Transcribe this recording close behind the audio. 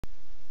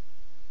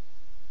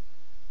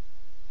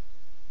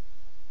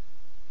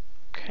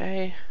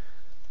Okay.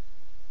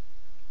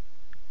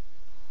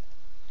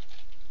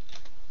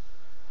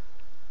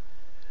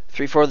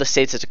 Three-four of the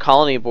states at a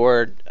colony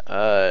board.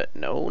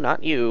 No,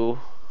 not you.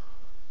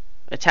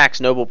 Attacks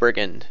Noble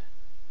Brigand.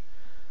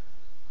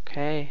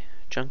 Okay.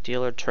 Junk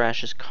dealer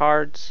trashes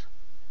cards.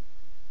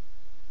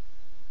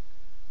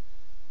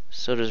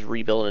 So does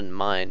Rebuild and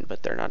Mine,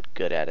 but they're not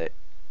good at it.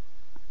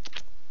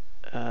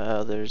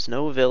 There's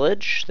no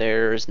village,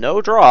 there's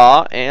no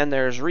draw, and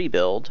there's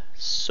Rebuild.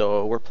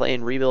 So we're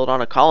playing Rebuild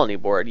on a colony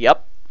board.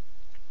 Yep.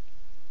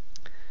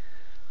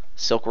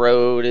 Silk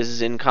Road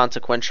is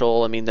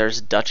inconsequential. I mean,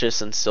 there's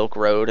Duchess and Silk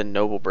Road and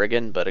Noble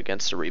Brigand, but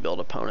against a Rebuild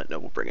opponent,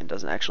 Noble Brigand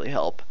doesn't actually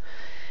help.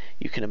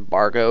 You can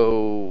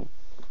embargo.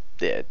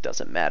 It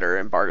doesn't matter.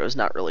 Embargo's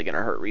not really going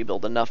to hurt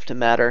Rebuild enough to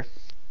matter.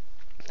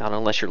 Not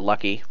unless you're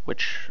lucky,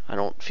 which I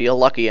don't feel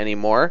lucky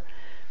anymore.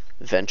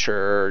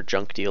 Venture,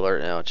 Junk Dealer,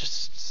 no, it's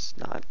just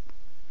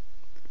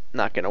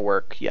not going to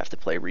work. You have to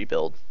play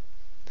Rebuild.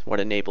 What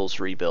enables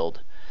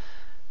Rebuild?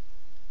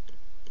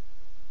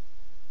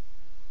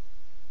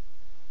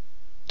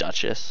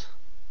 Duchess.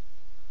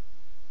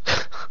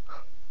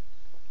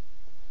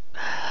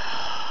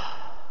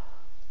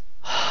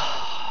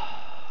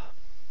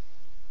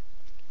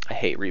 I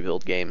hate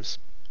Rebuild games.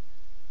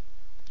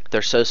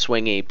 They're so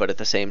swingy, but at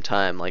the same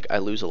time, like, I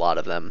lose a lot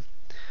of them.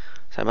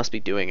 So I must be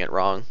doing it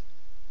wrong.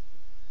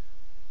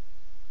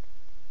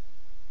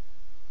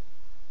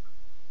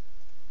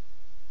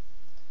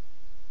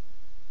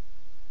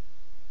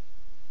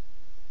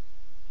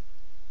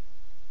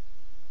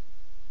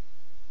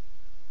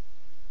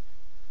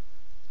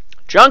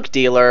 Junk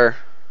Dealer.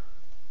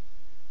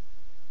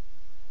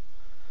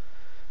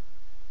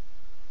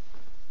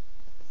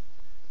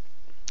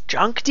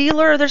 Junk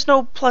Dealer? There's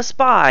no plus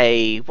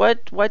buy.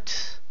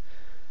 What?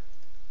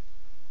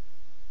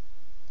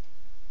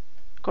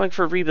 Going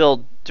for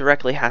Rebuild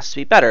directly has to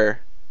be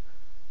better.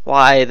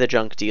 Why the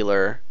Junk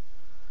Dealer?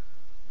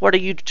 What are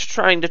you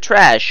trying to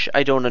trash?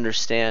 I don't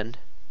understand.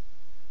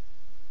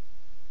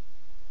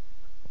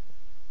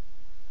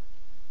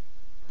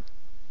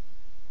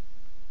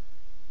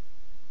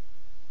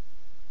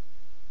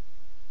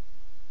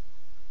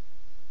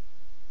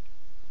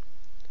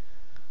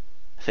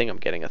 I think I'm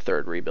getting a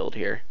third Rebuild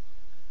here.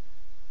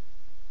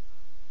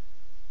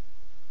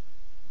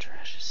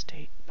 Trash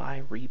estate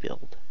by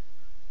Rebuild.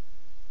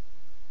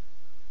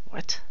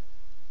 What?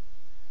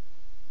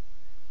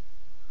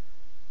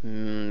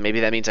 Maybe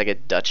that means I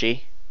get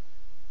Duchy?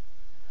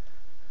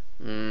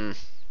 No.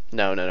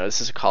 This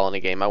is a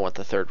colony game. I want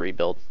the third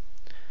Rebuild.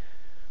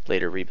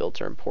 Later Rebuilds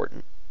are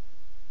important.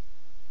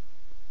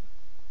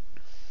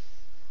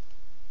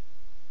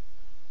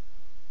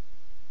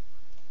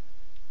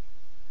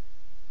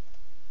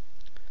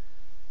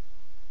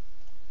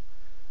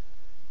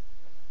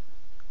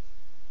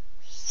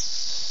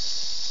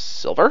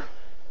 Silver?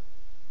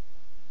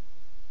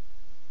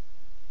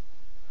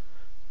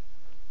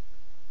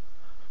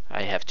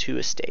 I have 2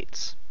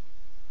 estates.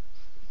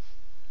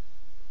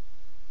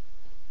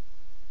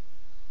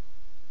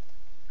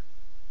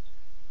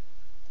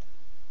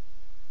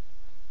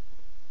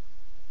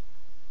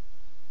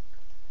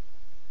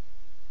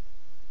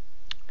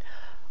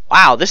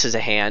 Wow, this is a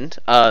hand.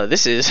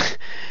 This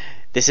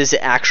is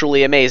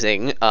actually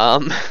amazing.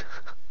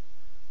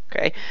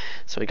 Okay,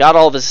 so we got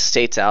all of his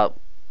estates out.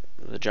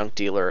 The Junk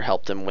Dealer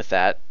helped him with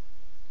that.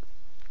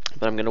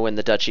 But I'm going to win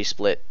the Duchy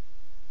split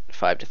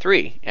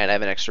 5-3, and I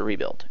have an extra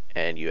Rebuild,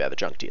 and you have a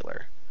Junk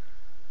Dealer.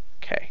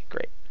 Okay,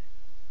 great.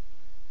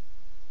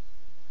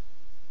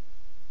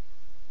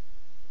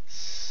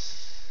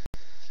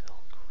 Silk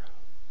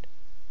Road.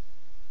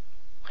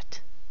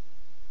 What?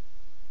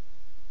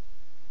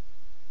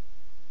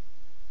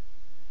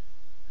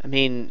 I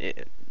mean,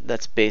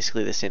 that's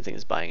basically the same thing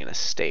as buying an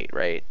estate,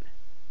 right?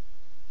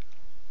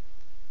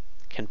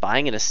 Can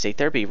buying an estate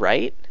there be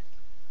right?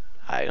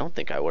 I don't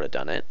think I would have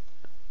done it.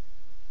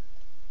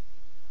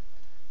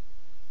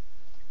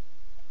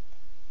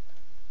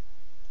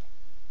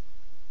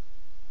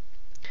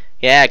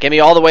 Yeah, get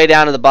me all the way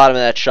down to the bottom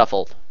of that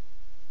shuffle.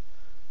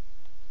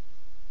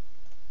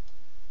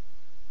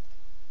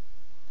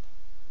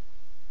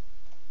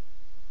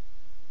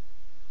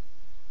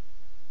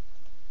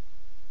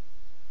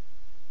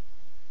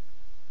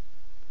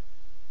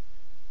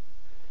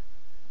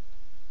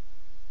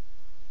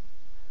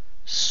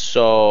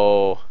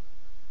 So,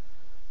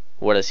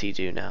 what does he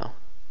do now?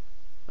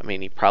 I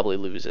mean, he probably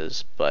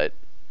loses, but,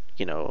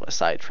 you know,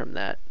 aside from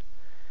that.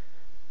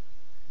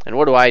 And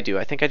what do?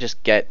 I think I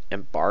just get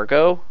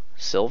Embargo,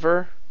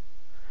 Silver.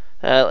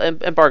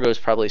 Embargo is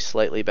probably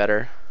slightly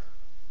better.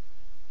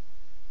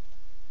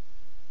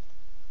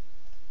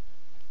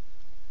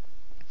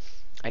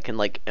 I can,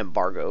 like,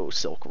 Embargo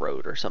Silk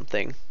Road or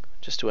something,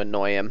 just to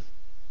annoy him.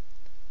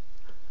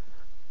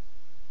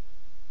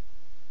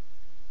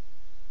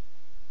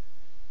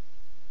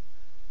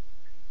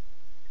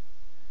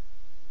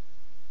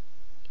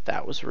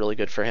 That was really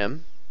good for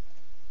him.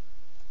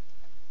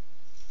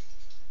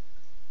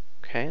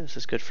 Okay, this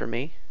is good for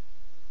me.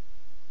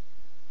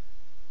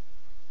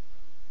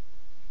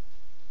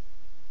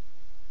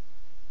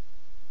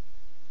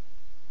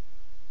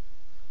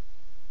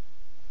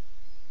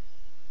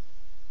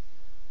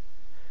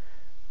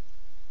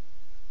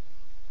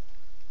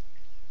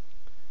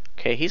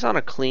 Okay, he's on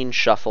a clean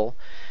shuffle.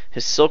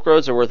 His Silk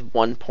Roads are worth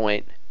 1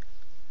 point.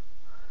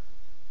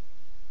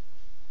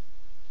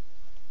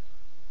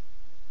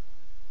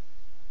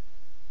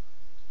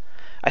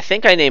 I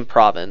think I named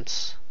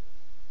Province.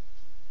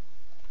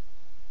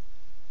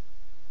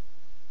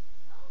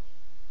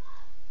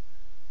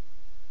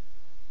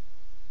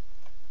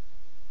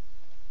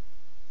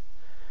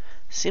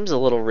 Seems a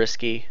little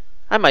risky.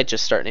 I might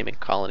just start naming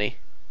Colony.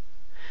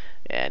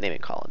 Yeah, naming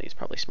Colony is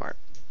probably smart.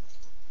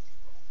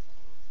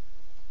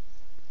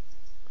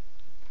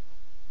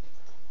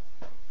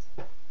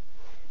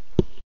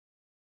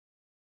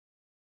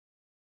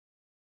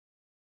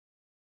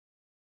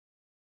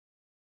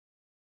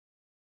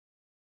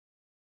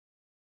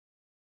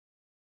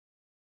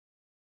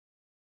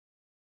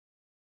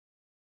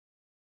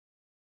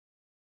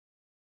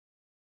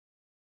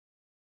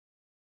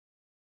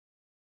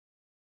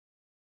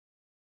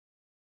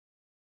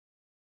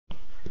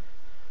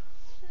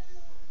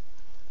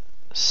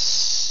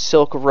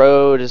 Silk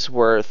Road is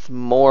worth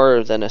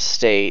more than a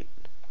state.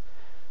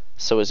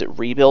 So is it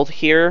Rebuild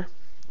here,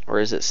 or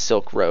is it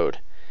Silk Road?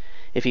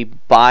 If he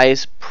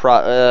buys,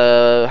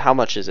 how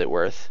much is it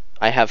worth?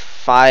 I have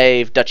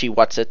 5 Duchy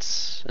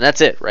Whatsits, and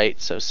that's it, right?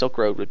 So Silk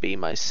Road would be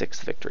my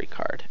 6th victory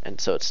card, and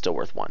so it's still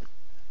worth 1.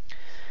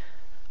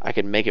 I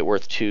could make it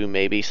worth 2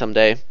 maybe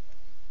someday.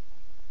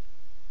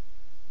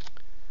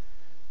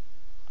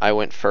 I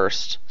went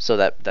first, so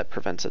that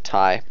prevents a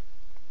tie.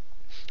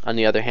 On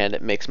the other hand,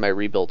 it makes my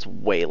rebuilds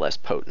way less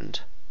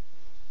potent.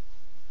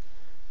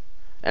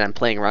 And I'm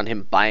playing around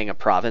him buying a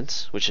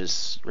province, which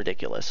is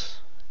ridiculous.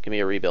 Give me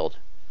a rebuild.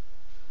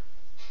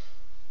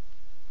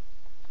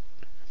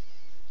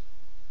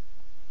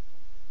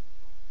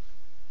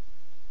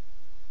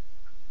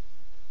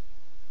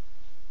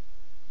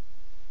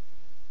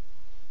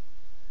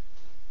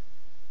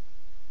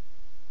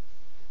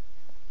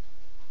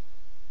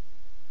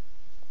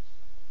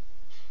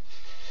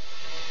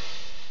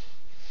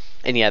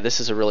 And yeah, this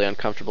is a really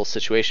uncomfortable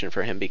situation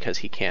for him because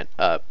he can't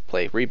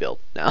play rebuild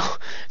now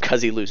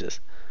because he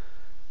loses.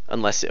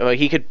 Unless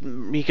he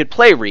could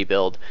play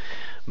rebuild,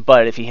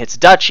 but if he hits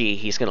Duchy,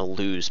 he's gonna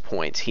lose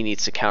points. He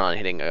needs to count on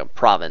hitting a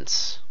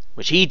province,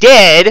 which he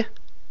did.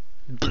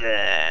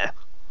 Bleh.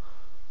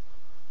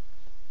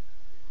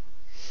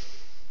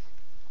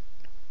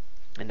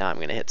 And now I'm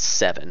gonna hit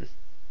 7.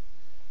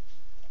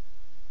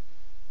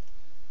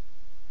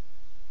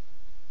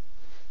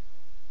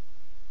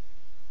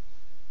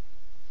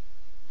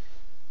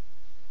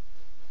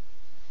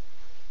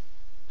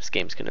 This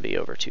game's gonna be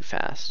over too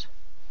fast.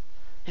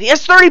 And he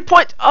has 30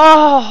 points!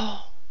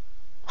 Oh!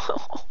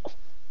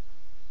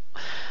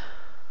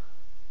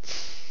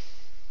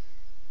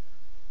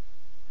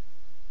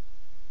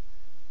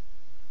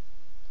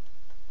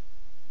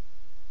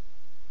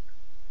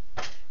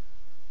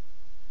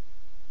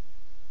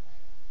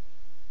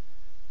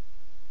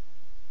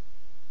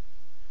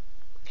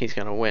 He's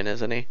gonna win,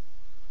 isn't he?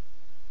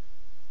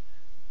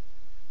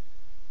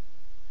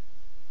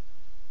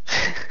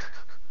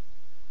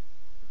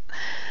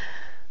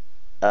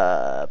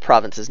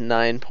 Province is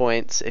 9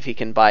 points. If he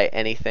can buy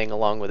anything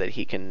along with it,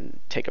 he can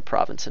take a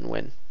province and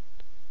win.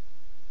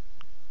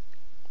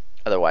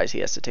 Otherwise, he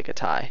has to take a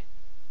tie.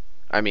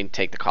 I mean,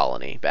 take the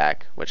colony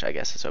back, which I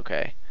guess is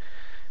okay.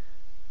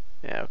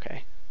 Yeah,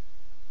 okay.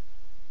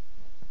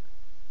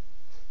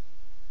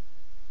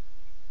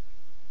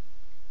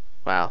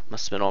 Wow,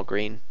 must have been all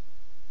green.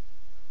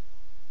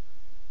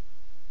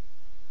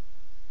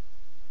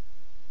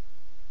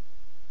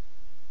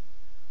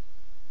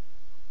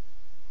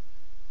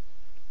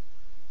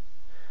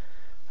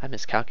 I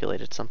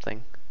miscalculated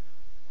something.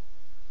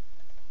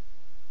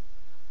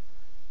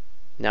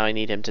 Now I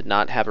need him to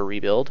not have a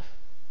rebuild.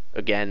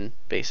 Again,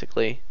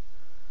 basically.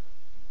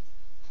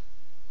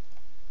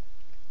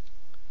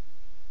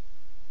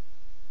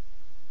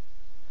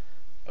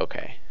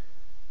 Okay.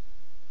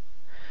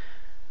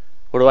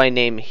 What do I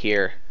name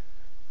here?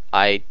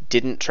 I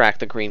didn't track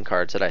the green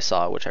cards that I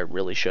saw, which I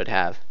really should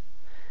have.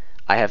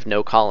 I have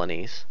no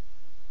colonies.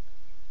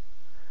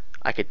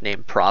 I could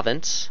name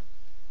province.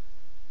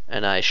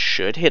 And I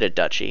should hit a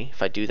duchy.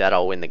 If I do that,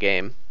 I'll win the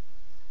game.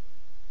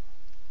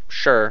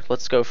 Sure,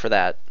 let's go for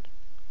that.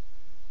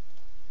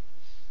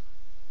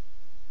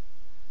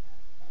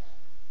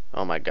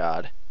 Oh my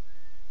god.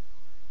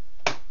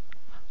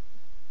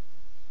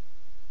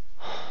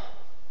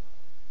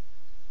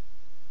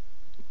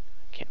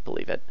 Can't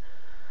believe it.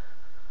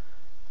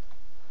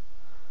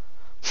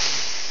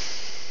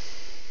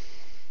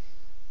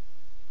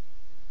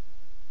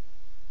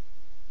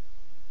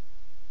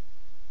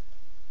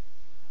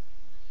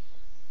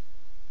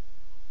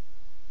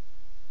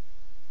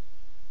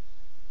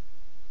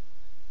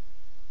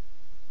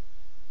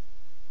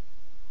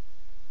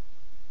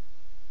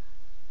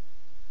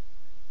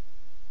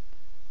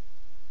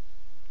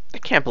 I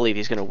can't believe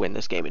he's going to win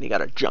this game and he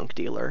got a junk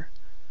dealer.